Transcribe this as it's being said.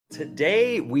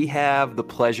Today, we have the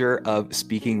pleasure of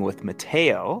speaking with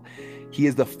Matteo. He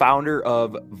is the founder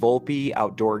of Volpi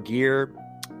Outdoor Gear.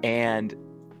 And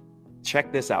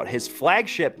check this out. His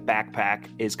flagship backpack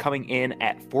is coming in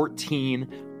at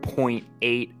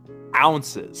 14.8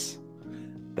 ounces.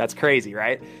 That's crazy,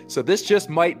 right? So this just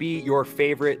might be your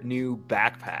favorite new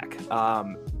backpack.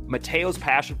 Matteo's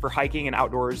passion for hiking and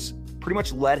outdoors pretty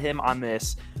much led him on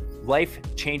this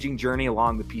life-changing journey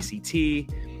along the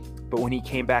PCT. But when he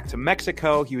came back to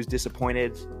Mexico, he was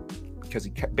disappointed because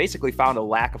he basically found a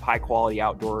lack of high-quality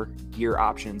outdoor gear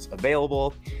options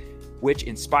available, which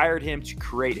inspired him to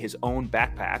create his own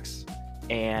backpacks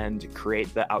and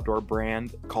create the outdoor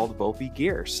brand called Volpi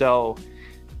Gear. So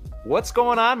what's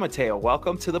going on, Matteo?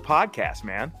 Welcome to the podcast,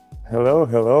 man. Hello.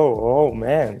 Oh,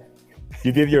 man.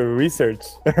 You did your research.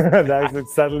 That's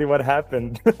exactly what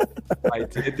happened. I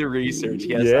did the research.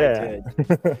 Yes, yeah. I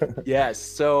did. Yes.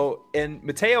 So, and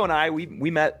Matteo and I,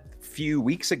 we met a few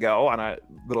weeks ago on a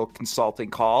little consulting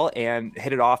call and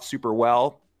hit it off super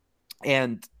well.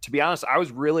 And to be honest, I was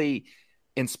really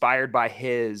inspired by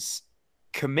his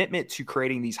commitment to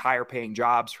creating these higher paying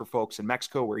jobs for folks in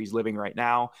Mexico where he's living right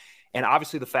now. And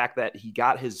obviously the fact that he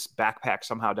got his backpack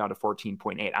somehow down to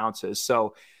 14.8 ounces.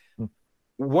 So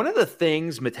one of the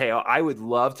things, Matteo, I would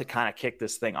love to kind of kick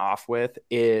this thing off with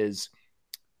is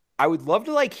I would love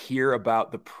to hear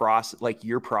about the process,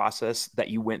 your process that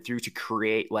you went through to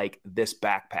create this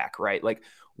backpack, right?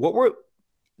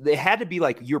 They had to be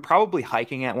you're probably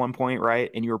hiking at one point,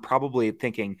 right? And you were probably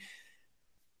thinking,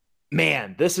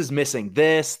 man, this is missing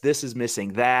this is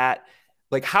missing that.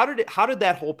 How did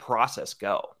that whole process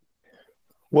go?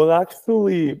 Well,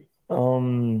 actually,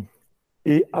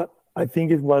 I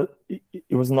think it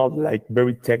was not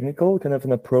very technical kind of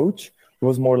an approach. It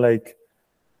was more I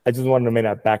just wanted to make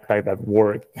a backpack that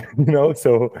worked,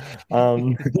 So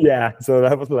yeah, so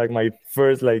that was my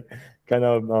first kind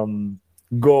of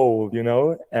goal,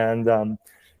 And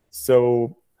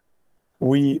so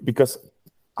because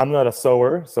I'm not a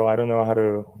sewer, so I don't know how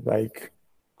to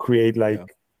create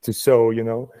to sew,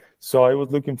 So I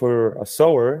was looking for a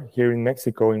sewer here in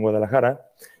Mexico, in Guadalajara.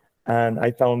 And I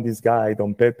found this guy,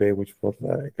 Don Pepe, which was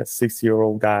a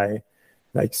 6-year-old guy,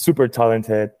 super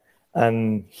talented.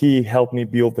 And he helped me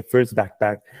build the first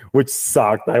backpack, which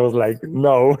sucked. I was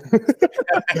no.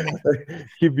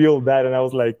 He built that, and I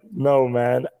was no,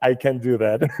 man, I can't do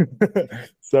that.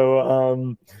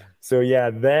 So yeah,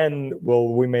 then,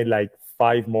 we made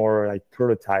 5 more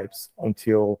prototypes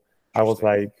until I was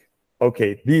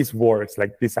okay, this works.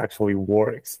 This actually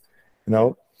works,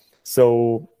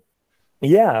 So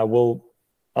yeah, it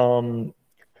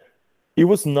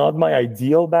was not my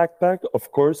ideal backpack.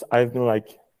 Of course, I've been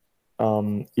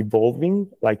evolving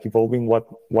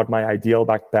what my ideal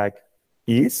backpack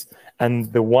is.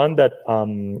 And the one that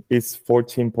is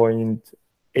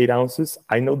 14.8 ounces,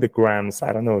 I know the grams,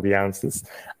 I don't know the ounces.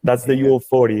 That's the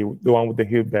UL40, the one with the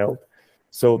hip belt.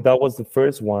 So that was the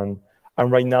first one.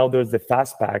 And right now there's the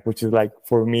fast pack, which is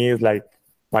for me is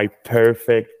my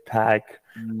perfect pack.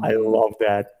 I love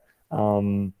that.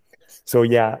 So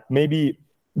yeah, maybe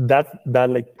that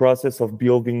process of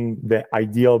building the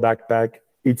ideal backpack,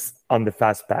 it's on the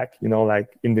fast pack, in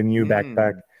the new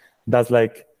backpack. That's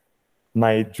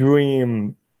my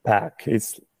dream pack.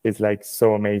 It's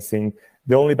so amazing.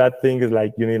 The only bad thing is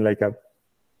you need a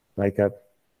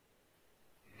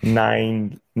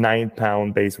 9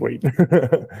 pound base weight.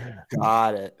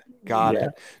 Got it.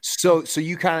 So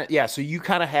you kind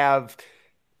of have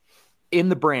in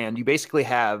the brand, you basically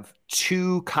have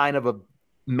 2 kind of a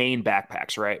main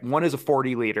backpacks, right? One is a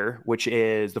 40 liter, which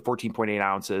is the 14.8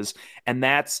 ounces. And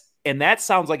that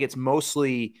sounds like it's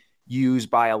mostly used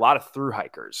by a lot of thru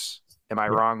hikers. Am I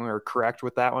wrong or correct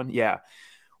with that one? Yeah.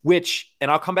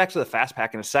 And I'll come back to the fast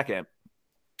pack in a second,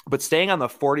 but staying on the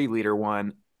 40 liter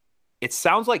one, it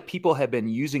sounds like people have been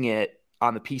using it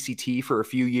on the PCT for a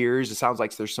few years. It sounds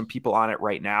like there's some people on it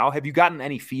right now. Have you gotten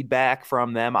any feedback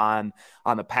from them on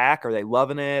the pack? Are they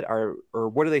loving it, or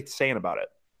what are they saying about it?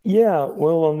 Yeah,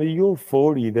 well, on the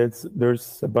UL40,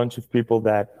 there's a bunch of people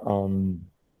that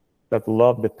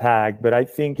love the pack, but I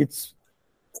think it's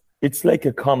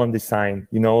a common design.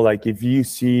 If you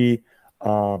see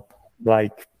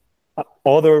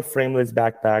other frameless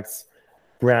backpacks,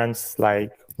 brands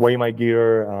like Weigh My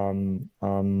Gear,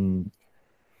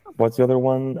 what's the other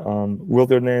one?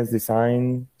 Wilderness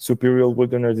Design, Superior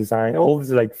Wilderness Design. All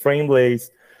these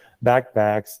frameless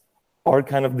backpacks are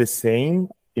kind of the same,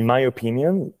 in my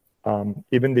opinion.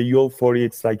 Even the UL40,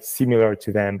 it's similar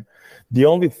to them. The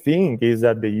only thing is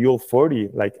that the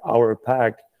UL40, our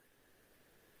pack,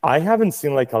 I haven't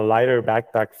seen a lighter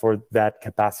backpack for that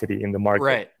capacity in the market.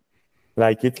 Right.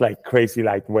 Like it's like crazy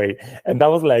lightweight. And that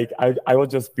was like I was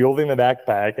just building a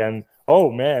backpack and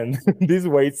oh man, this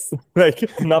weighs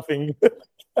like nothing.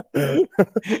 All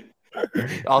of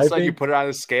a I sudden you think put it on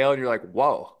the scale and you're like,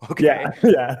 whoa, yeah,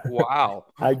 okay. yeah. Wow.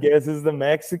 I guess it's the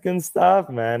Mexican stuff,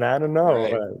 man. I don't know.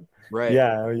 Right. Right.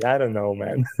 Yeah, I don't know,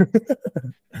 man.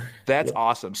 That's Yeah.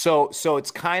 awesome. So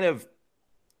it's kind of,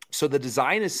 so the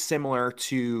design is similar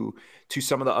to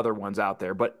some of the other ones out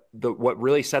there, but the what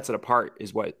really sets it apart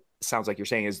is what sounds like you're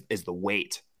saying is the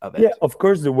weight of Yeah, it. of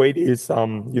course the weight is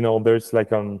there's like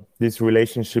this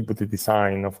relationship with the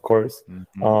design, of course.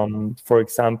 Mm-hmm. For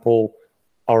example,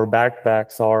 our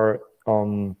backpacks are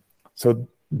so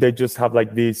they just have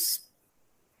like these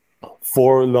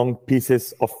four long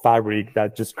pieces of fabric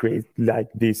that just create like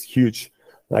this huge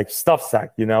like stuff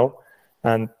sack,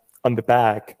 and on the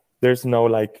back there's no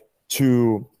like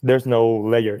there's no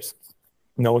layers,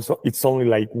 no, so it's only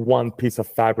like one piece of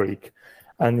fabric.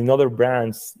 And in other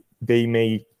brands they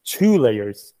make two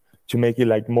layers to make it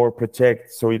like more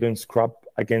protect so you don't scrub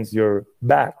against your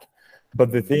back.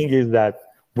 But the thing is that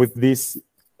with this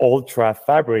ultra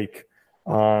fabric,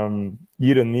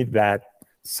 you don't need that.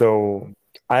 So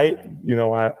I've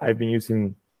been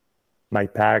using my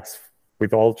packs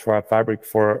with ultra fabric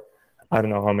for I don't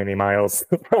know how many miles,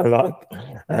 a lot.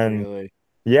 And Really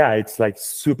yeah, it's like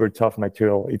super tough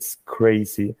material. It's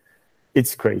crazy.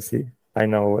 It's crazy. I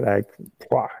know, like,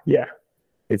 wow, yeah,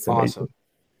 it's awesome. amazing.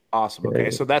 Awesome. Okay.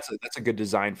 Uh, So that's a good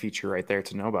design feature right there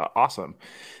to know about. Awesome.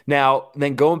 Now,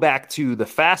 then going back to the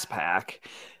fast pack,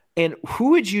 and who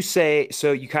would you say?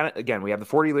 So you kind of, again, we have the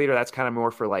 40 liter. That's kind of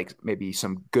more for like maybe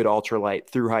some good ultralight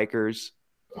through hikers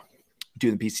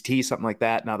doing the PCT, something like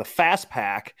that. Now, the fast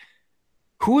pack,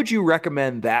 who would you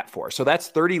recommend that for? So that's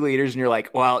 30 liters, and you're like,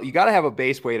 well, you got to have a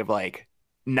base weight of like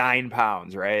 9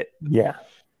 pounds, right? yeah.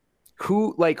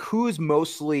 Who's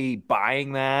mostly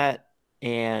buying that,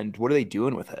 and what are they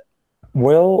doing with it?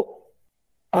 Well,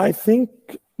 I think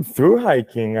through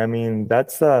hiking, I mean,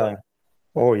 that's Really?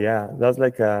 oh yeah, that's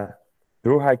like a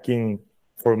through hiking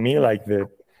for me, like the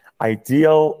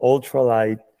ideal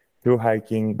ultralight through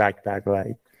hiking backpack.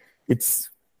 Like it's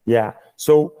yeah.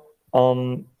 So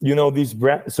these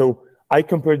brand. So I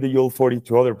compared the Yule 40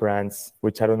 to other brands,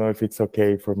 which I don't know if it's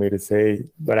okay for me to say,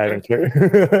 but I Sure. don't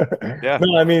care. Yeah.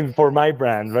 No, I mean for my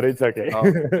brand, but it's okay. Oh.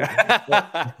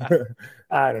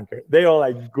 I don't care. They all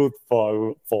like good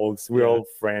folks. We're Yeah. all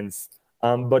friends.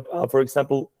 But for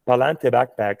example, Palante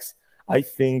backpacks, I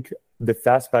think the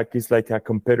Fastpack is like a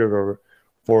competitor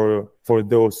for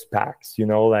those packs.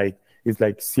 Like it's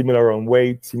like similar on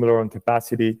weight, similar on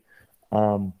capacity.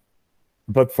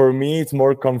 But for me, it's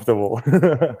more comfortable.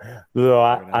 So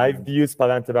Right I've on. used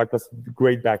Palante backpacks,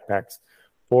 great backpacks.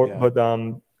 Yeah. But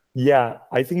yeah,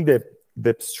 I think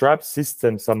the strap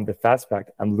systems on the Fastpack,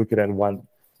 I'm looking at one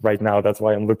right now. That's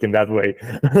why I'm looking that way.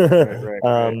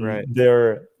 Right.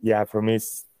 They're yeah, for me,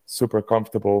 it's super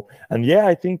comfortable. And yeah,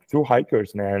 I think through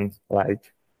hikers, man,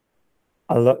 like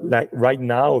a lot, like right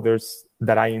now, there's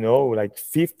that I know like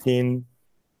 15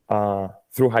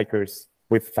 through hikers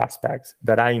with fast packs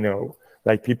that I know,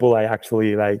 like people I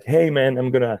actually like, hey man, I'm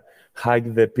gonna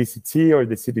hike the PCT or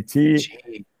the CDT.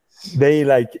 Jeez. They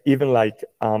like even like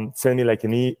send me like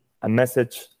a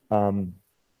message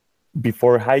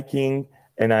before hiking,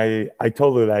 and I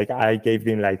told her like I gave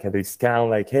them like a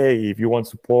discount, like hey, if you want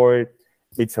support,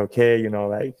 it's okay,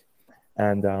 like,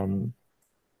 and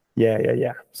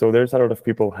yeah. So there's a lot of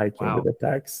people hiking with Wow. the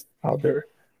packs out there.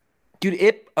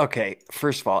 Dude, okay,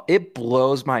 first of all, it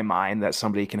blows my mind that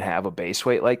somebody can have a base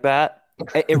weight like that.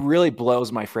 It really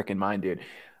blows my freaking mind, dude.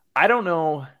 I don't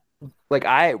know. Like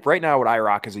right now what I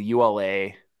rock is a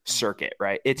ULA circuit,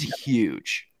 right? It's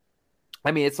huge.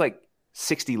 I mean, it's like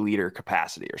 60-liter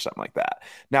capacity or something like that.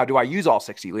 Now, do I use all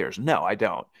 60 liters? No, I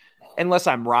don't. Unless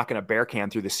I'm rocking a bear can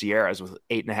through the Sierras with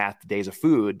 8.5 days of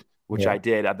food, which Yeah. I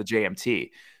did at the JMT.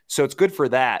 So it's good for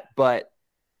that. But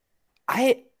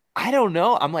I I don't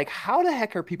know. I'm like, how the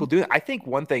heck are people doing it? I think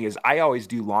one thing is I always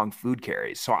do long food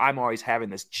carries. So I'm always having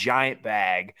this giant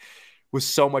bag with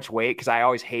so much weight because I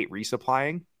always hate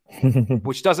resupplying,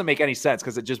 which doesn't make any sense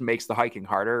because it just makes the hiking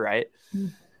harder, right?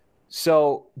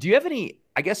 So, do you have any,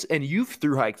 I guess, and you've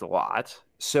through hiked a lot.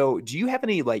 So, do you have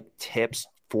any like tips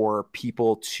for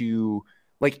people to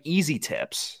like easy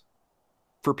tips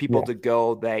for people Yeah. to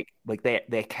go like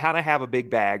they kind of have a big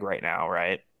bag right now,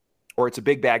 right? Or it's a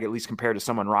big bag at least compared to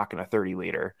someone rocking a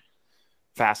 30-liter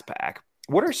fast pack.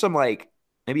 What are some like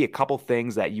maybe a couple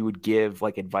things that you would give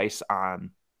like advice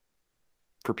on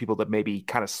for people that maybe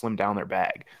kind of slim down their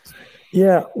bag?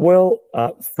 Yeah, well,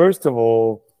 first of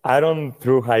all, I don't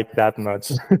through hike that much.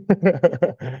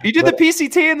 You did the But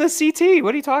PCT and the CT.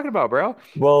 What are you talking about, bro?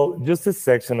 well, just a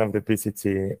section of the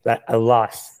PCT, like a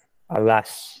lash.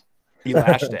 You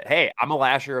lashed it. Hey, I'm a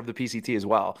lasher of the PCT as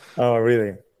well. Oh,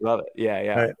 really? Love it. Yeah,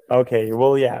 yeah. Okay.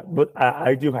 Well, yeah, but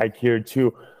I do hike here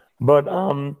too. But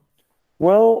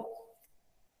well,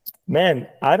 man,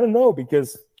 I don't know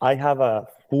because I have a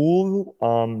full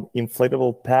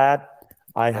inflatable pad.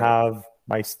 I Right. have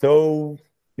my stove,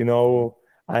 you know,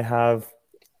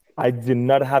 I did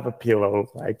not have a pillow,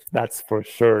 like that's for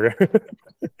sure.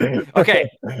 Okay.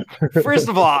 First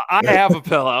of all, I have a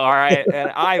pillow, all right,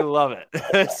 and I love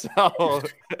it. So,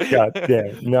 God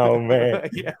damn, no man,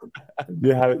 yeah,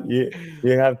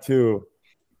 you have to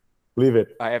leave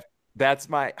it. I have. That's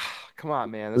my. Come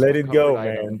on, man. That's Let my it comfort go,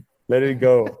 item. man. Let it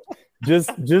go.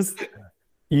 Just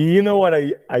you know what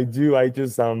I do? I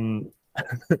just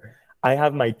I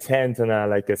have my tent and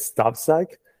like a stop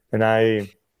sack, and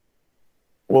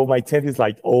well, my tent is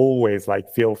like always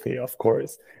like filthy, of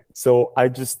course. So I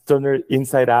just turn it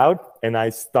inside out and I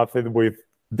stuff it with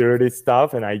dirty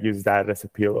stuff, and I use that as a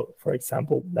pillow, for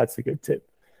example. That's a good tip.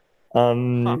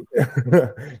 Huh.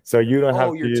 So you don't Oh,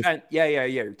 have to your use, tent. Yeah, yeah,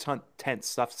 yeah. Your tent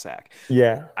stuff sack.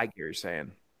 yeah. I get what you're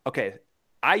saying. Okay,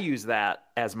 I use that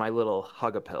as my little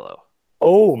hug a pillow.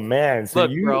 Oh man, so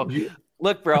Look, you bro. you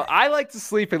Look, bro. I like to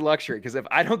sleep in luxury because if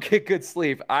I don't get good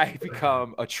sleep, I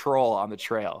become a troll on the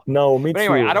trail. no, me But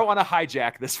anyway, I too. don't want to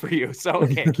hijack this for you. So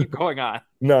okay, keep going on.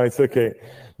 No, it's okay.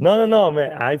 No,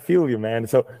 man. I feel you, man.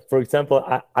 So, for example,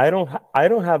 I don't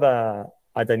have a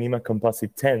Dyneema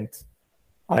composite tent.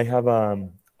 I have a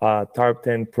Tarp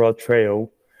Tent Pro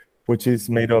Trail, which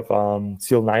is made of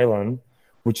seal nylon,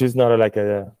 which is not like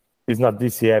a it's not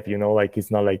DCF, you know, like it's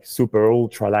not like super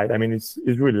ultra light. I mean, it's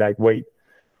really lightweight.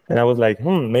 And I was like,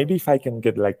 maybe if I can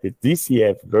get like the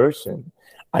DCF version,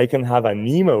 I can have a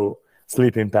Nemo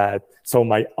sleeping pad so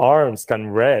my arms can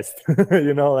rest.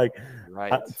 You know, like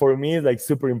Right. for me, it's like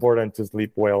super important to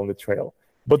sleep well on the trail.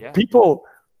 But Yeah. people,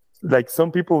 like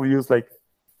some people use like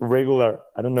regular,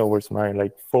 I don't know where's mine,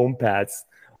 like foam pads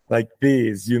like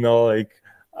these, you know, like,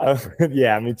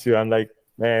 yeah, me too. I'm like,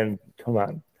 man, come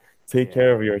on, take care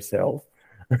Yeah. of yourself.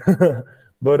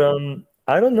 But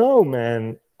I don't know,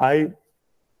 man.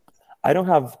 I don't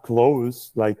have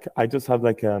clothes. Like I just have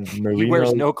like a He wears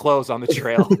merino, no clothes on the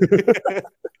trail.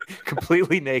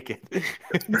 Completely naked.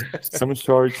 some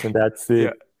shorts, and that's Yeah.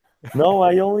 it. No,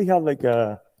 I only have like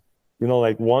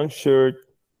like one shirt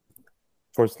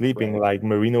for sleeping, Right. like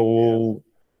merino Yeah. wool,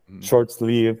 Mm, short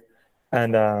sleeve,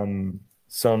 and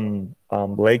some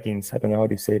leggings. I don't know how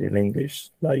to say it in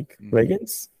English, like mm.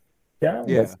 leggings. Yeah,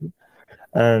 Yeah.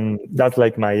 and that's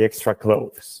like my extra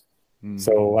clothes. Mm.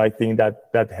 So I think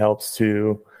that helps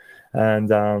too. And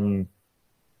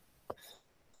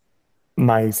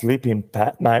my sleeping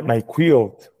pad, my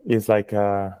quilt is like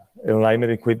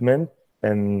alignment equipment,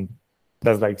 and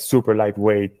that's like super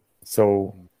lightweight.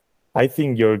 So Mm. I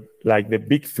think you're like the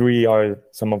big three are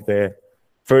some of the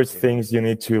first Yeah. things you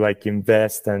need to like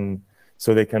invest, and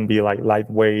so they can be like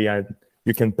lightweight and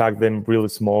you can pack them really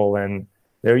small, and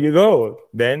there you go.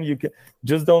 Then you can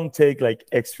just don't take like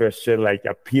extra shit like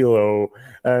a pillow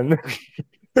and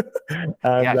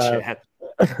and Yeah, Chad.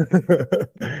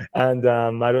 and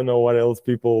I don't know what else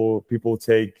people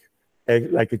take,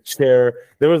 like a chair.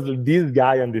 There was this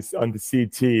guy on the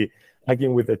CT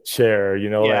hiking with a chair, you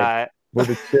know, like Yeah. with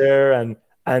a chair and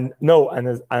no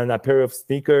and a pair of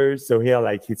sneakers. So he had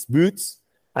like his boots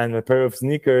and a pair of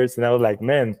sneakers, and I was like,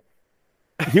 man,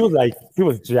 he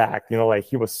was jacked, you know, like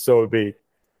he was so big,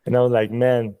 and I was like,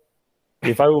 man,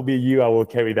 if I will be you, I will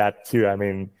carry that too. I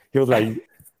mean, he was like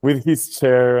with his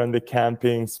chair on the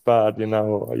camping spot, you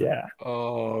know. Yeah.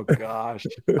 Oh gosh.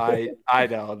 I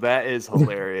know. That is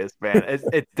hilarious, man.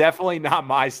 It's definitely not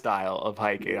my style of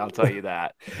hiking, I'll tell you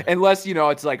that. Unless,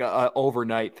 it's like a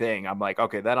overnight thing. I'm like,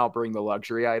 okay, then I'll bring the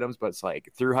luxury items, but it's like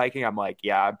through hiking, I'm like,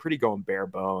 yeah, I'm pretty going bare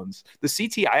bones. The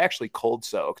CT I actually cold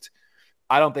soaked.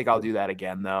 I don't think I'll do that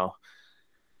again though.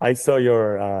 I saw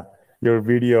your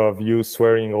video of you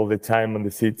swearing all the time on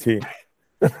the CT.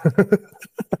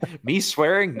 Me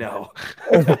swearing? No.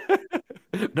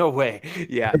 No way.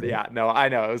 Yeah, yeah. No, I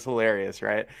know. It was hilarious,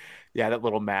 right? Yeah, that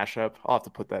little mashup. I'll have to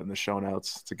put that in the show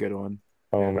notes. It's a good one.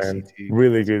 Oh Yeah, the man, CT.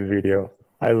 really good video.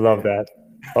 I love Yeah. that.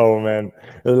 Oh man,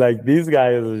 like these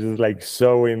guys are just like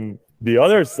showing the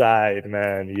other side,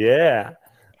 man. Yeah.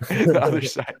 The other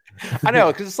side. I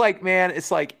know, because it's like, man,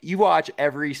 it's like you watch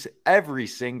every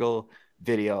single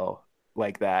video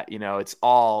like that. It's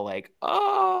all like,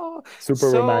 oh, Super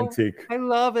so romantic. I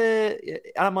love it.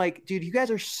 And I'm like, dude, you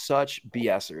guys are such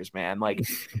BSers, man. Like,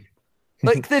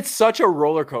 Like it's such a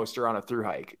roller coaster on a through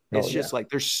hike. It's Oh, yeah. just like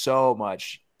there's so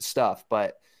much stuff,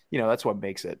 but that's what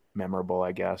makes it memorable,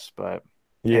 I guess. But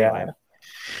anyway,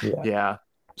 Yeah. Yeah. yeah.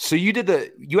 So you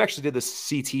actually did the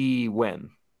CT win.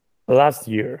 Last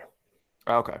year.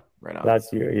 Okay, right on.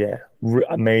 Last year, yeah.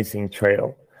 Amazing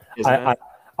trail. Isn't I, it?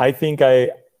 I I think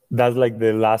that's like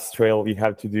the last trail you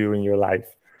have to do in your life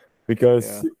Yeah.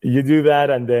 because you do that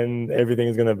and then everything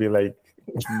is gonna be like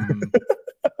Mhm.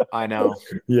 I know.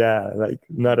 yeah, like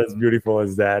not as Mhm. beautiful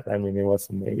as that. I mean, it was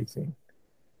amazing.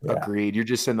 Yeah. Agreed. You're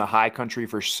just in the high country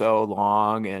for so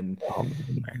long, and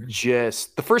Man.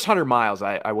 just the first 100 miles,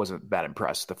 I wasn't that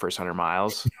impressed. The first 100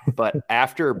 miles, but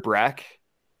after Breck,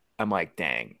 I'm like,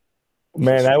 dang,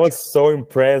 Man, just I was so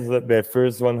impressed that the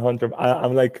first 100.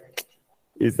 I'm like,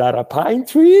 is that a pine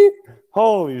tree?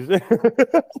 Holy shit.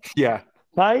 yeah,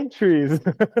 Pine trees.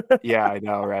 yeah, I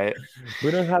know, right?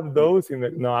 We don't have those in the,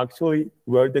 no, actually,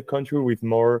 we're the country with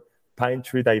more pine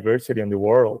tree diversity in the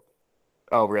world.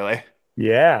 Oh, really?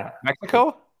 Yeah.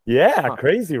 Mexico? Yeah, Huh.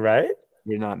 crazy, right?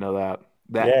 Did not know that.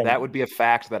 That Yeah. that would be a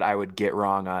fact that I would get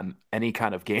wrong on any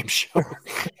kind of game show.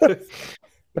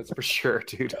 That's for sure,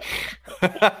 dude.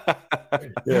 Yeah,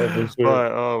 for But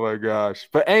sure. oh my gosh.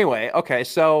 But anyway, okay,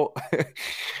 so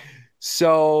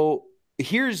so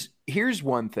here's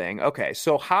one thing. Okay,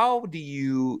 so how do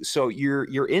you so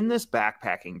you're in this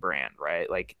backpacking brand, right?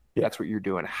 Like Yeah. that's what you're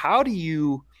doing. How do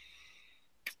you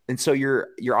and so you're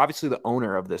obviously the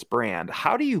owner of this brand.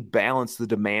 How do you balance the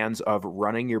demands of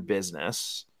running your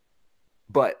business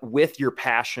but with your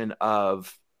passion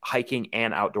of hiking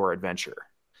and outdoor adventure?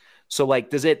 So like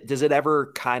does it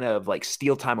ever kind of like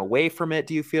steal time away from it,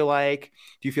 do you feel like?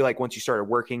 Do you feel like once you started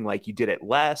working like you did it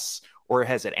less or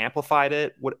has it amplified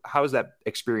it? How has that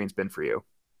experience been for you?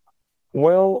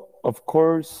 Well, of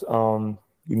course,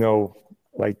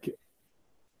 like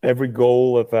every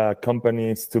goal of a company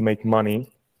is to make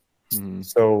money. Mm-hmm.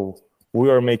 So we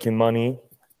are making money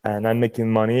and I'm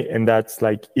making money, and that's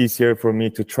like easier for me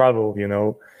to travel.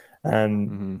 And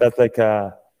Mm-hmm.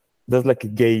 that's like a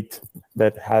gate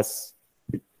that has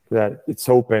that it's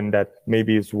open that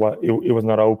maybe is what it was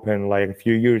not open like a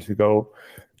few years ago.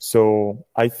 So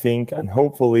I think and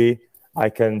hopefully I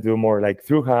can do more like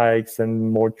through hikes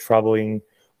and more traveling,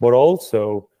 but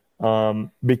also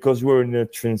because we're in a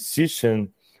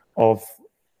transition of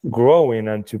growing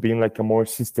and to being like a more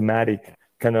systematic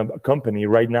kind of a company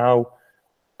right now.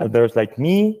 There's like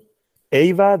me,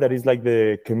 Ava, that is like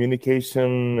the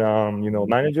communication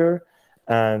manager,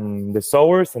 and the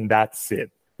sewers, and that's it.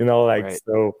 Like, Right.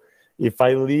 so if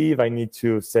I leave, I need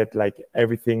to set like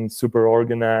everything super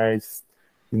organized.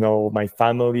 My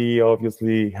family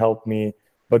obviously helped me,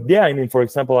 but yeah, I mean, for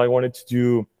example, I wanted to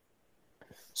do.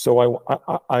 So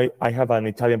I have an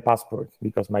Italian passport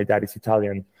because my dad is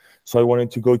Italian. So I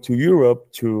wanted to go to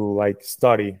Europe to like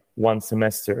study one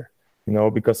semester,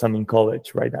 because I'm in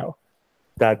college right now.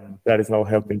 That is not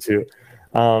helping too.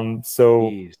 So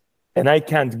Jeez. and I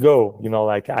can't go,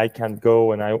 like I can't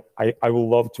go, and I would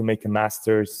love to make a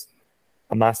master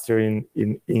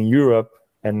in Europe,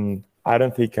 and I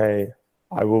don't think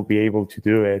I will be able to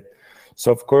do it.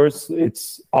 So of course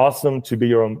it's awesome to be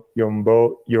your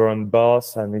own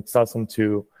boss, and it's awesome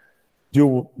to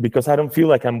do because I don't feel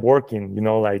like I'm working.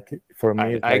 Like for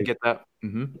me, it's I like get that.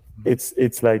 Mm-hmm.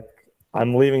 it's like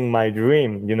I'm living my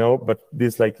dream. But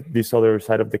this other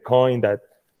side of the coin that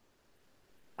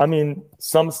I mean,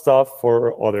 some stuff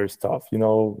for other stuff.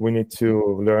 We need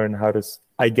to learn how to.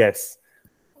 I guess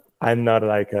I'm not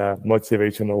like a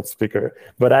motivational speaker,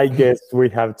 but I guess we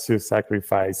have to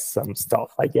sacrifice some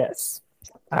stuff. I guess.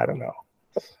 I don't know.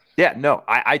 Yeah, no,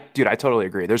 dude, I totally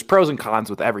agree. There's pros and cons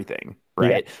with everything, Yeah.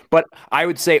 right? But I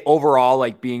would say overall,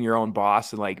 like being your own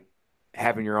boss and like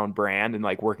having your own brand and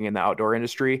like working in the outdoor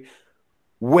industry,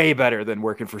 way better than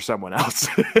working for someone else.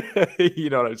 You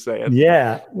know what I'm saying?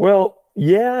 Yeah. Well,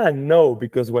 yeah, no,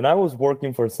 because when I was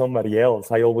working for somebody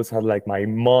else, I always had like my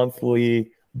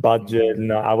monthly budget.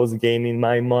 Mhm. I was gaining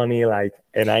my money, like,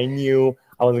 and I knew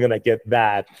I was gonna get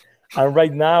that. And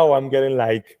right now I'm getting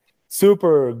like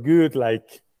super good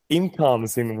like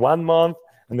incomes in 1 month,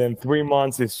 and then 3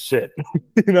 months is shit.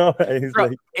 It's Bro,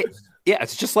 like yeah,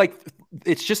 it's just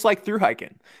like through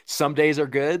hiking. Some days are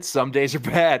good, some days are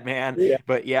bad, man. yeah,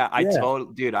 But yeah, yeah.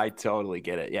 I totally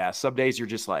get it. Yeah, some days you're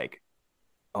just like,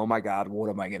 oh my God, what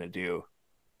am I gonna do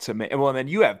to make? Well, and then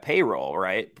you have payroll,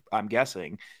 right? I'm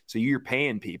guessing. So you're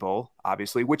paying people,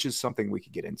 obviously, which is something we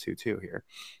could get into too here.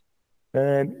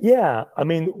 And yeah, I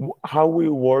mean, how we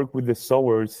work with the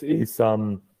sewers is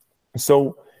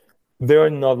so they're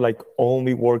not like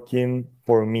only working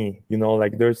for me,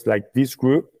 like there's like this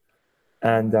group,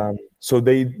 and so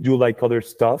they do like other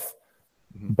stuff,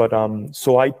 Mm-hmm. But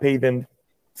so I pay them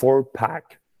for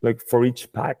pack, like for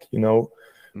each pack,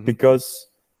 Mm-hmm. because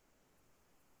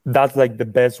that's like the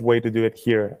best way to do it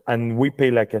here. And we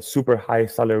pay like a super high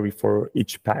salary for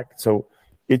each pack. So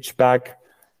each pack,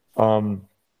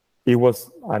 it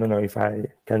was, I don't know if I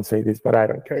can say this, but I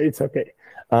don't care. It's okay.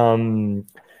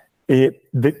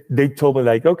 They told me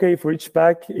like, okay, for each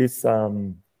pack is,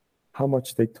 how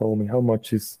much they told me, how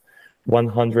much is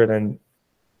 100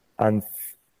 and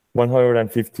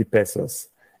 150 pesos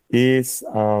is,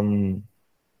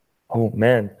 oh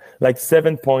man, like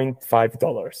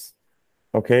 $7.5.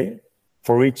 Okay,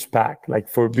 for each pack, like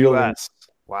for building. US.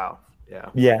 Wow. Yeah.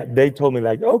 Yeah, they told me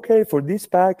like, okay, for this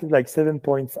pack, like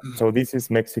 7.5. So this is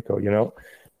Mexico,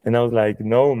 And I was like,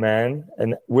 no, man.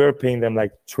 And we're paying them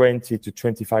like $20 to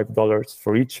 $25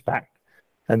 for each pack,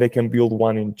 and they can build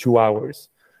one in 2 hours.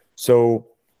 So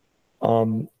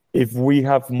if we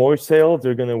have more sales,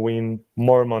 they're gonna win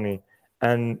more money.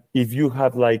 And if you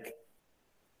have like,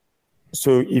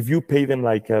 so if you pay them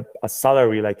like a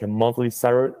salary, like a monthly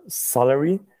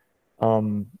salary,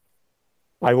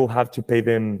 I will have to pay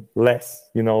them less.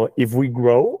 If we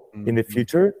grow in the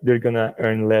future, they're gonna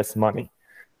earn less money,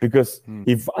 because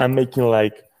if I'm making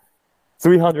like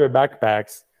 300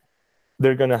 backpacks,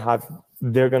 they're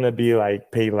gonna be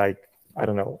like pay like, I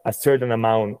don't know, a certain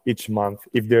amount each month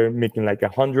if they're making like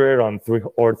 100 on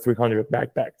 300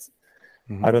 backpacks.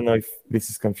 I don't know if this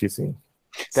is confusing.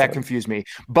 That confused me.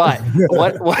 But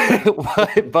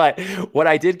what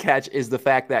I did catch is the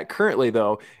fact that currently,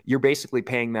 though, you're basically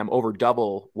paying them over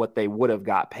double what they would have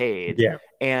got paid. Yeah.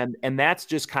 And that's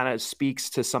just kind of speaks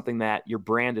to something that your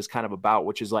brand is kind of about,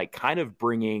 which is like kind of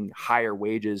bringing higher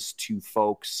wages to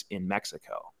folks in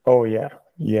Mexico. Oh yeah.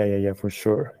 Yeah, for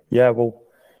sure. Yeah,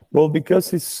 well,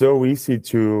 because it's so easy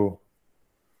to.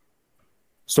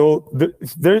 So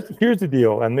here's the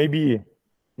deal, and maybe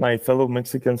my fellow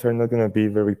Mexicans are not going to be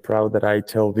very proud that I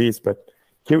tell this, but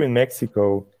here in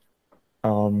Mexico,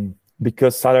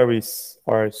 because salaries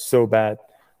are so bad,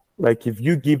 like if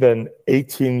you give an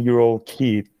 18-year-old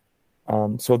kid,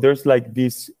 so there's like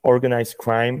this organized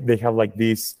crime. They have like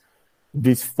these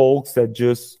folks that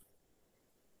just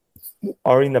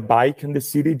are in a bike in the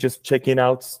city, just checking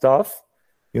out stuff,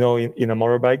 in a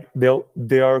motorbike.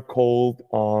 They are called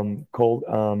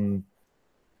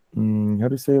how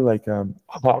do you say, like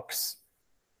hawks.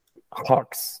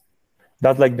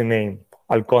 That's like the name,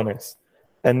 halcones.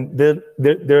 And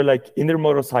they're like in their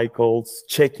motorcycles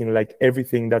checking like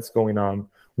everything that's going on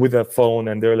with a phone,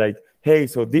 and they're like, hey,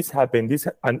 so this happened,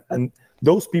 and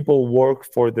those people work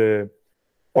for the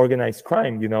organized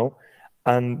crime,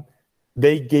 and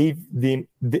they give them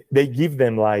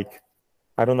like,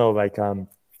 I don't know, like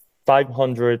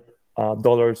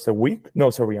 $500 a week, no,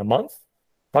 sorry, a month,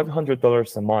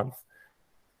 $500 a month.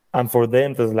 And for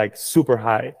them, that's like super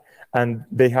high. And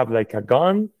they have like a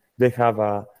gun, they have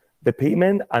the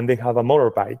payment, and they have a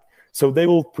motorbike. So they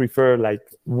will prefer like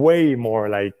way more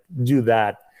like do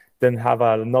that than have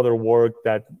another work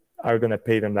that are going to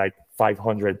pay them like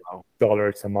 $500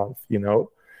 a month,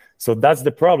 So that's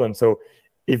the problem. So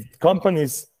if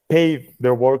companies pay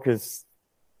their workers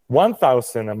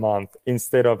 1,000 a month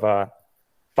instead of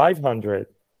 500,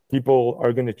 people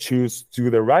are going to choose to do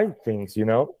the right things,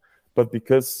 But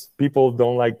because people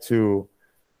don't like to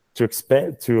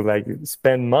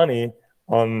spend money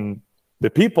on the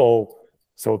people,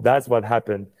 so that's what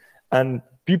happened. And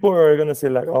people are going to say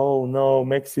like, oh no,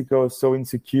 Mexico is so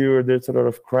insecure, there's a lot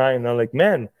of crime. And I'm like,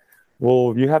 man,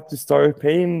 well, you have to start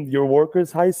paying your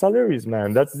workers high salaries,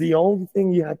 man. That's the only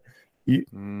thing you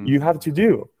have to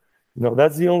do.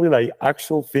 That's the only like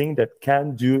actual thing that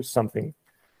can do something.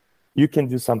 You can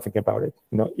do something about it,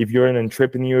 if you're an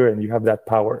entrepreneur and you have that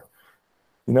power,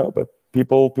 but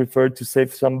people prefer to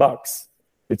save some bucks.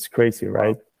 It's crazy,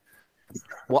 right?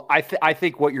 Well, I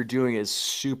think what you're doing is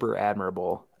super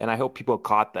admirable, and I hope people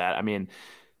caught that. I mean,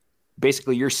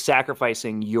 basically you're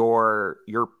sacrificing your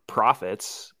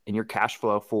profits and your cash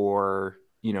flow for,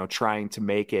 trying to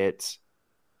make it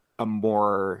a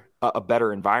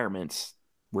better environment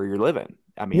where you're living.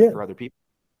 I mean, for other people.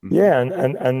 Yeah,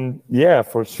 and yeah,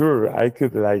 for sure, I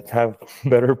could like have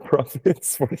better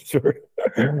profits for sure,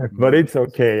 but it's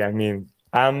okay. I mean,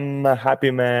 I'm a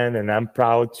happy man, and I'm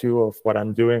proud too of what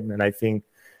I'm doing, and I think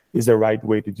is the right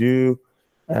way to do.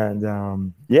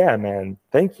 And yeah, man,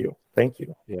 thank you.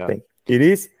 Yeah, It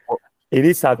is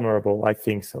admirable. I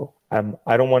think so.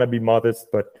 I don't want to be modest,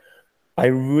 but I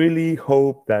really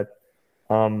hope that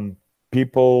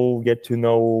people get to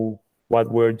know what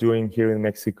we're doing here in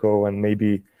Mexico, and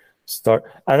maybe start.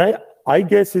 And I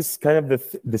guess it's kind of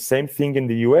the same thing in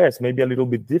the US, maybe a little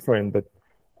bit different, but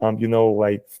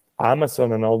like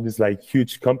Amazon and all these like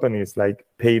huge companies like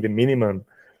pay the minimum,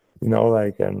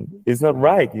 like, and it's not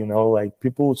right, like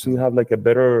people should have like a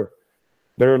better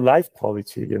life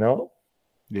quality, Yeah.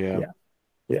 Yeah.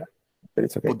 Yeah. But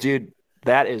it's okay. Well, dude,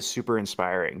 that is super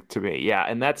inspiring to me. Yeah.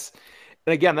 And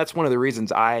again, that's one of the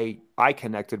reasons I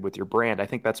connected with your brand. I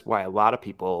think that's why a lot of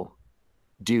people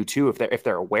do too, if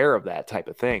they're aware of that type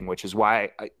of thing, which is why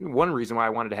one reason why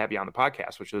I wanted to have you on the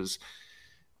podcast, which was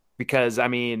because, I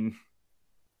mean,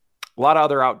 a lot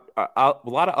of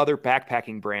other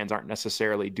backpacking brands aren't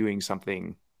necessarily doing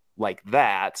something like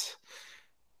that.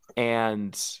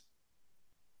 And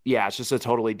yeah, it's just a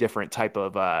totally different type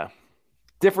of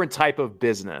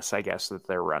business, I guess, that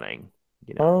they're running,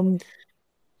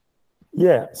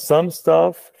 Yeah, some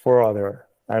stuff for other.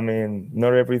 I mean,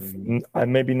 not everything,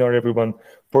 maybe not everyone.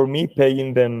 For me,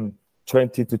 paying them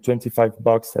 20 to 25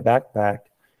 bucks a backpack,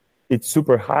 it's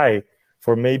super high.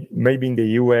 For maybe in the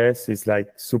US, it's like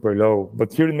super low.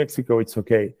 But here in Mexico, it's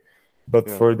okay. But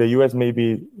for the US,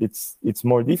 maybe it's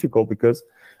more difficult because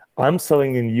I'm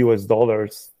selling in US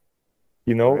dollars,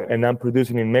 Right. and I'm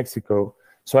producing in Mexico.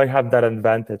 So I have that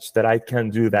advantage that I can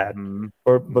do that.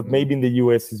 But maybe in the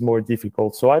US is more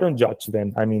difficult. So I don't judge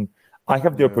them. I mean, I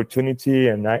have the opportunity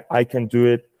and I can do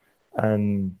it.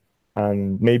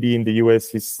 And maybe in the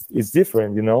US is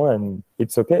different, and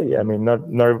it's okay. I mean,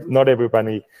 not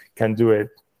everybody can do it.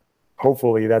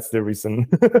 Hopefully that's the reason.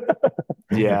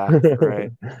 Yeah,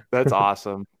 right. That's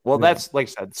awesome. Well, that's, like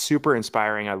I said, super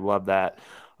inspiring. I love that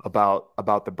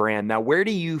about the brand. Now, where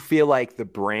do you feel like the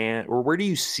brand, or where do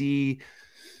you see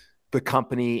the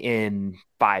company in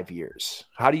 5 years?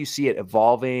 How do you see it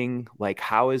evolving? Like,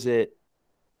 how is it?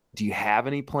 Do you have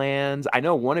any plans? I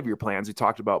know one of your plans we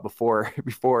talked about before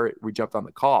we jumped on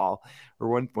the call, or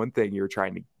one thing you were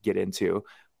trying to get into.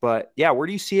 But yeah, where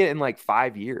do you see it in like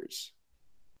 5 years?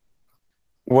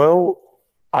 Well,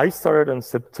 I started on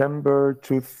September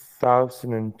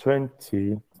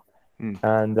 2020,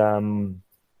 and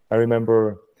I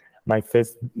remember my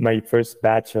first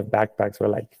batch of backpacks were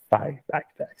like 5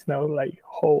 backpacks. And I was like,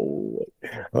 holy,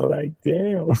 like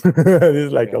damn, this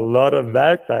is like a lot of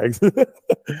backpacks.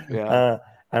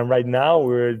 And right now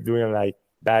we're doing like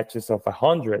batches of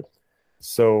 100.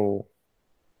 So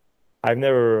I've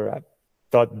never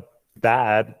thought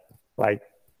that like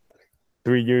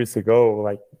 3 years ago.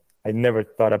 Like I never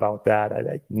thought about that.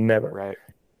 I never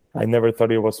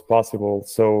thought it was possible.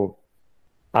 So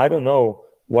I don't know.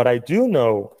 What I do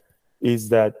know is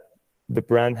that the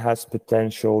brand has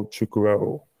potential to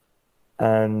grow,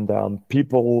 and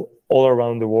people all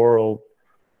around the world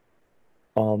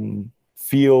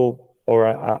feel,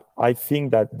 or I think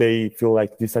that they feel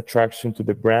like this attraction to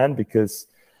the brand because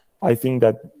I think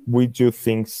that we do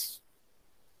things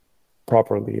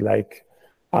properly. Like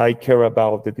I care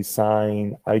about the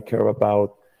design, I care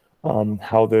about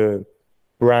how the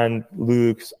brand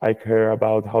looks, I care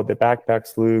about how the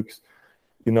backpacks looks.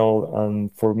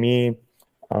 For me,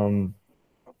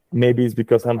 maybe it's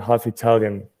because I'm half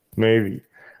Italian, maybe.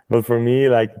 But for me,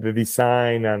 like the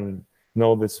design and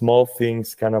the small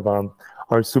things kind of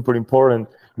are super important.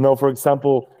 For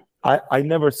example, I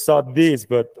never saw this,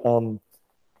 but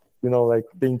like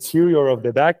the interior of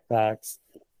the backpacks.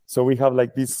 So we have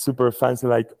like this super fancy,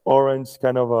 like orange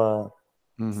kind of a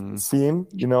seam,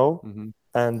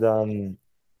 and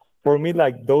for me,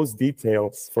 like those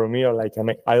details for me are like,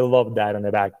 I love that on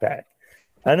a backpack.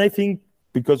 And I think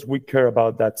because we care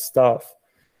about that stuff,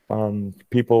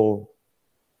 people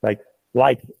like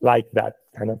that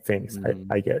kind of things,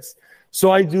 I guess.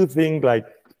 So I do think like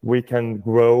we can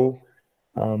grow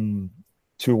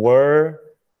to where,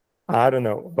 I don't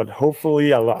know, but hopefully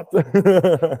a lot.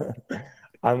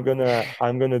 I'm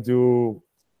gonna do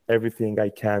everything I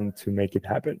can to make it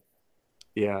happen.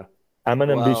 Yeah. I'm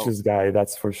an ambitious guy,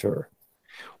 that's for sure.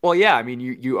 Well, yeah, I mean,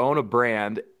 you own a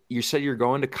brand. You said you're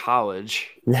going to college,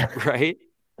 right?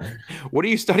 What are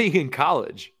you studying in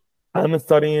college? I'm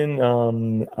studying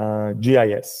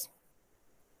GIS.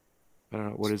 I don't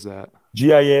know. What is that?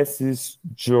 GIS is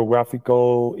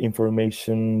Geographical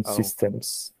Information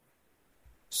Systems.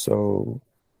 So,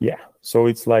 yeah. So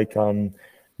it's like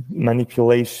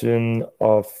manipulation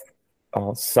of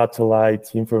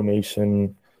satellite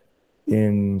information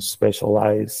in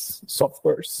specialized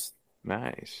softwares.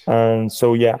 Nice. And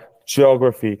so, yeah,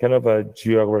 geography, kind of a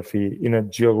geography in a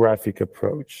geographic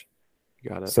approach.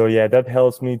 Got it. So, yeah, that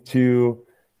helps me to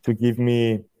give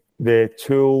me the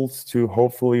tools to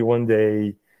hopefully one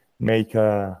day make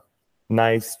a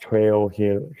nice trail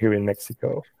here in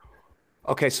Mexico.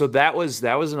 Okay, so that was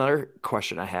another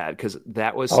question I had because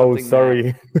that was Oh, something that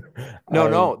sorry. no, I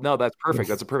no, no, that's perfect.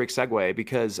 That's a perfect segue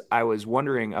because I was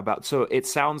wondering about, so it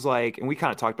sounds like, and we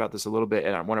kind of talked about this a little bit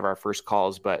in one of our first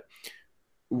calls, but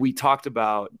we talked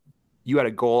about you had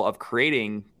a goal of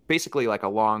creating basically like a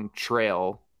long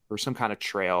trail or some kind of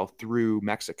trail through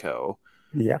Mexico,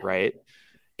 yeah. right?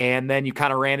 And then you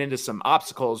kind of ran into some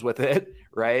obstacles with it,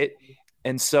 right?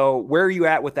 And so where are you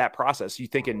at with that process? You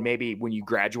thinking maybe when you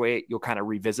graduate, you'll kind of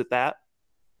revisit that?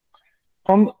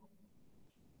 Um,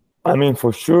 I mean,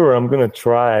 for sure, I'm gonna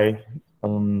try.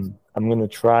 I'm gonna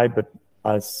try, but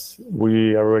as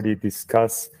we already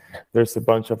discussed, there's a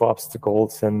bunch of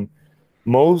obstacles, and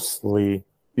mostly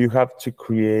you have to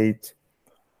create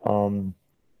um,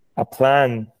 a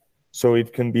plan so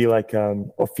it can be like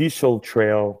an official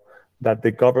trail that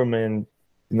the government,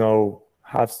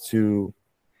 has to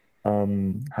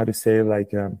how to say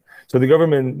like so the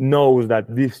government knows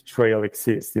that this trail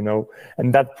exists,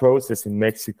 and that process in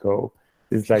Mexico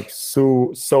is like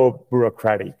so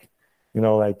bureaucratic,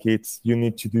 like it's you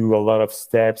need to do a lot of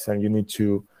steps and you need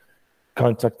to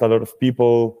contact a lot of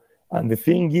people. And the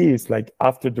thing is, like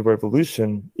after the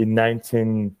revolution in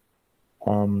 19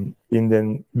 in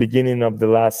the beginning of the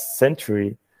last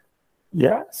century,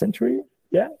 yeah,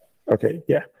 okay,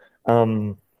 yeah.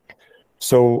 um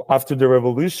so after the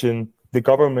revolution, the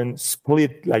government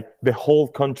split like the whole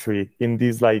country in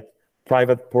these like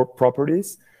private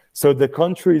properties. So the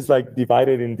country is like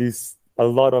divided in these a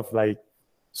lot of like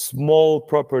small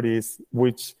properties,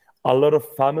 which a lot of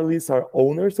families are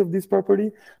owners of this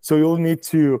property. So you'll need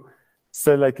to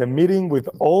set like a meeting with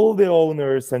all the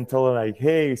owners and tell them like,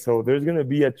 hey, so there's gonna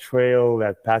be a trail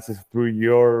that passes through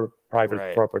your private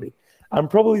Right. property. And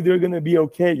probably they're gonna be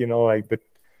okay, like but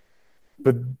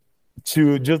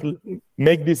to just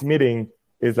make this meeting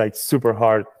is like super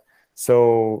hard.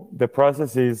 So the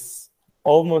process is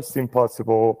almost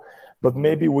impossible, but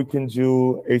maybe we can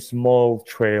do a small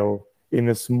trail in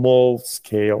a small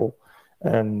scale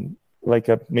and like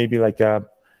a maybe like a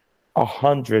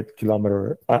 100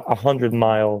 kilometer, 100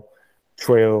 mile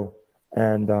trail.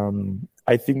 And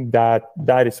I think that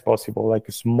is possible, like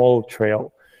a small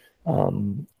trail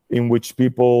in which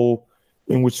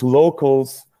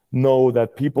locals know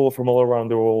that people from all around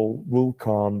the world will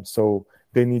come. So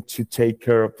they need to take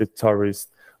care of the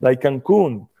tourists, like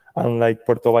Cancun and like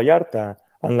Puerto Vallarta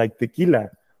and like Tequila,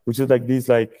 which is like these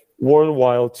like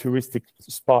worldwide touristic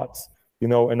spots,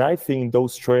 And I think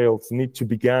those trails need to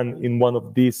begin in one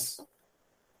of these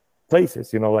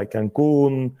places, like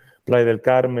Cancun, Playa del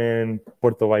Carmen,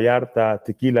 Puerto Vallarta,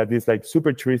 Tequila, these like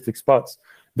super touristic spots.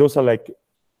 Those are like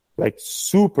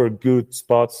super good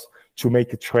spots to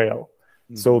make a trail.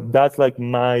 So that's like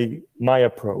my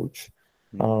approach.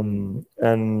 And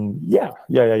yeah,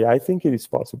 I think it is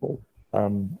possible.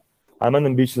 I'm an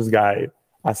ambitious guy,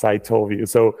 as I told you.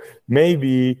 So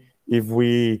maybe if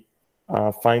we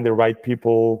find the right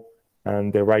people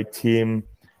and the right team,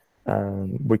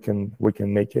 we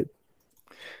can make it.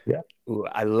 Yeah. Ooh,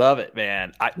 I love it,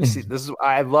 man. I see.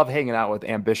 I love hanging out with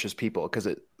ambitious people because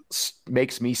it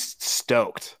makes me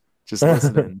stoked just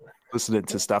listening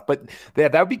to stuff. But yeah,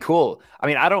 that would be cool. I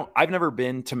mean, I've never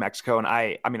been to Mexico, and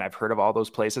I mean, I've heard of all those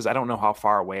places. I don't know how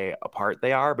far away apart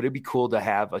they are, but it'd be cool to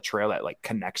have a trail that like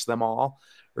connects them all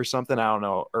or something. I don't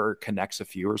know, or connects a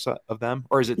few or so of them,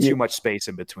 or is it Yeah. too much space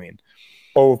in between?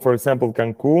 Oh, for example,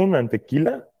 Cancun and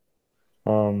Tequila.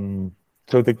 Um,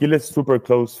 so Tequila is super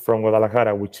close from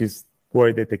Guadalajara, which is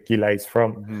where the tequila is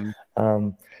from. Mhm.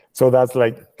 Um, so that's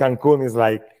like Cancun is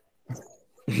like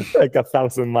like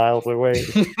 1,000 miles away.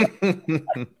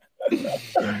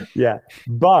 Yeah,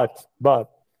 but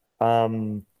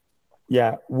um,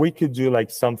 yeah, we could do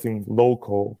like something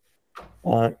local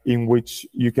in which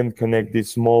you can connect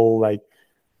this small like.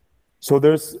 So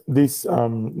there's this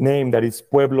name that is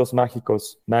Pueblos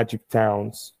Mágicos, magic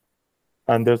towns,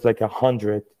 and there's like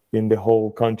 100 in the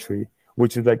whole country,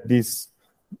 which is like this.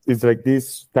 It's like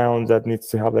this town that needs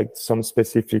to have like some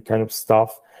specific kind of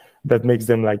stuff that makes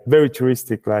them like very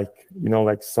touristic, like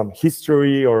like some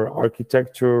history or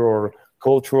architecture or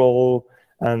cultural.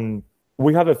 And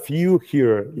we have a few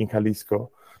here in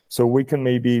Jalisco, so we can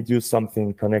maybe do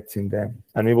something connecting them,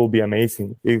 and it will be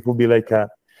amazing. It will be like a.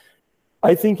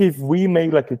 I think if we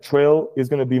make like a trail, it's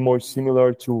going to be more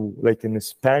similar to like in the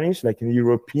Spanish, like in the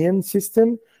European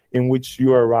system, in which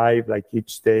you arrive like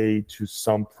each day to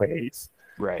some place.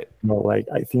 Right. Like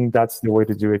I think that's the way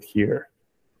to do it here.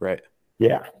 Right.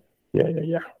 Yeah,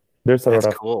 yeah. There's a lot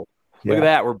That's of cool. Look at yeah,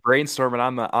 that. We're brainstorming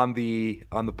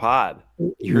on the pod.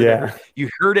 You heard it. yeah. You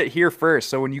heard it here first.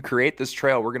 So when you create this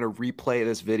trail, we're gonna replay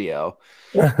this video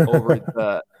over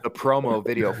the promo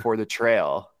video for the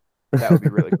trail. That would be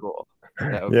really cool.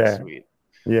 That would be Yeah, sweet.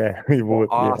 yeah, we Well, would.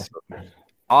 Yeah. awesome.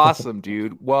 Awesome,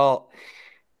 dude. Well,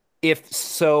 if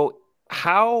so,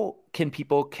 how can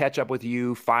people catch up with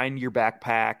you, find your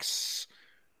backpacks?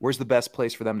 Where's the best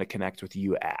place for them to connect with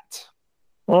you at?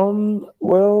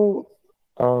 Well,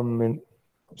 and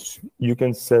you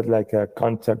can set like a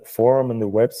contact form on the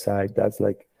website. That's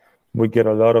like we get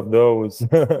a lot of those,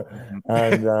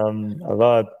 and a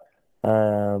lot.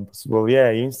 Well,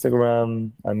 yeah,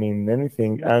 Instagram. I mean,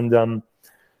 anything, and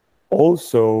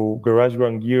also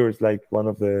GarageBand Gear is like one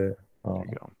of the There uh,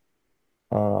 you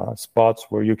go. spots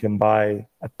where you can buy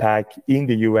a pack in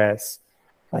the US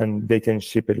and they can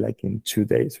ship it like in 2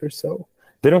 days or so.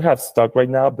 They don't have stock right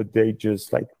now, but they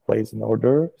just like place an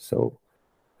order. So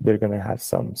they're gonna have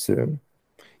some soon.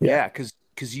 Yeah. Yeah,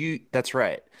 because you that's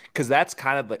right. Because that's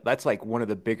kind of like that's like one of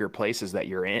the bigger places that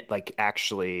you're in, like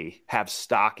actually have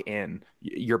stock in.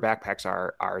 Your backpacks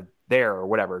are there or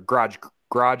whatever.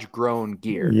 Garage grown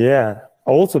gear. Yeah.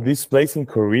 Also, this place in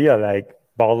Korea like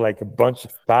bought like a bunch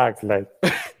of packs, like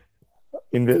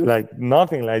in the like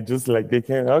nothing, like just like they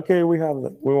can okay, we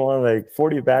want like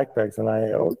 40 backpacks, and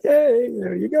I okay,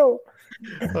 there you go.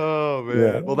 Oh Yeah.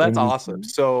 man. Well, that's And awesome.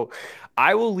 So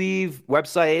I will leave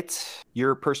website,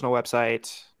 your personal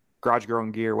website, Garage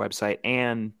Grown Gear website,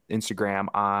 and Instagram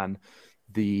on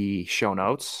the show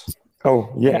notes.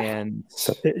 oh yeah. And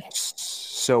So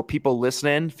so people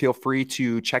listening, feel free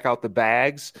to check out the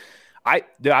bags. I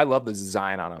love the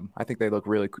design on them. I think they look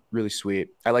really sweet.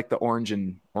 I like the orange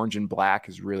and black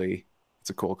is really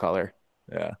it's a cool color.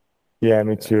 Yeah. yeah,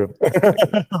 me Yeah. too.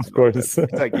 Of So good. course.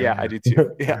 It's like, yeah, I do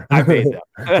too. Yeah, I made them.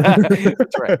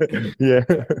 That's right. Yeah.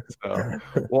 So,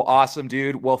 well, awesome,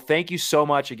 dude. Well, thank you so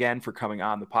much again for coming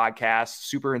on the podcast.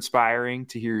 Super inspiring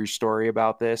to hear your story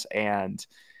about this. And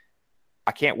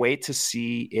I can't wait to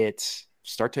see it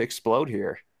start to explode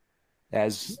here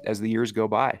as the years go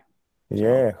by. So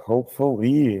Yeah,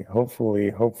 hopefully.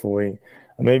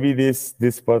 Maybe this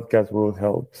podcast will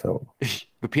help. So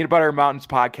the Peanut Butter Mountains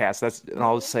podcast, that's and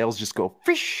all the sales just go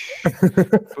fish.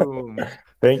 Boom.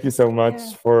 thank you so Yeah. much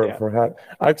Yeah. for having.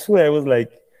 Actually, I was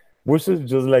like, we should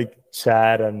just like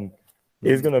chat, and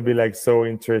it's Mhm. gonna be like so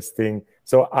interesting.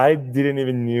 So I didn't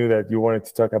even knew that you wanted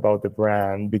to talk about the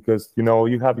brand because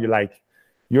you have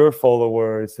your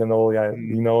followers and all that,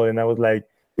 Mhm. and I was like,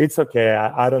 it's okay.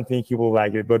 I don't think he will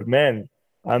like it, but man,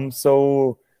 I'm so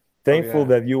Oh thankful yeah.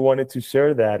 that you wanted to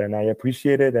share that, and I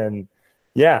appreciate it. And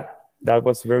yeah, that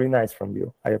was very nice from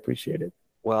you. I appreciate it.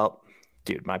 Well,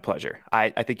 dude, my pleasure.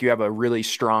 I think you have a really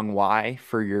strong why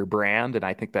for your brand, and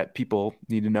I think that people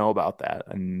need to know about that.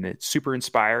 And it's super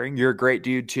inspiring. You're a great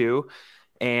dude too.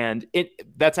 And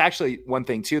that's actually one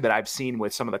thing too that I've seen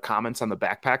with some of the comments on the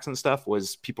backpacks and stuff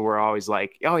was people were always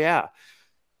like, "Oh yeah,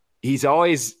 he's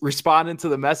always responding to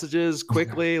the messages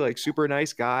quickly, like super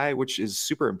nice guy," which is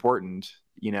super important.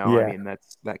 I Yeah, mean,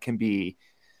 that can be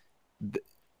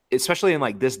especially in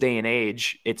like this day and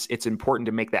age, it's important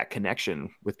to make that connection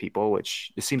with people,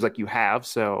 which it seems like you have.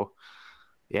 So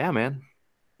yeah, man.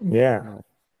 yeah.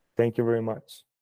 Thank you very much.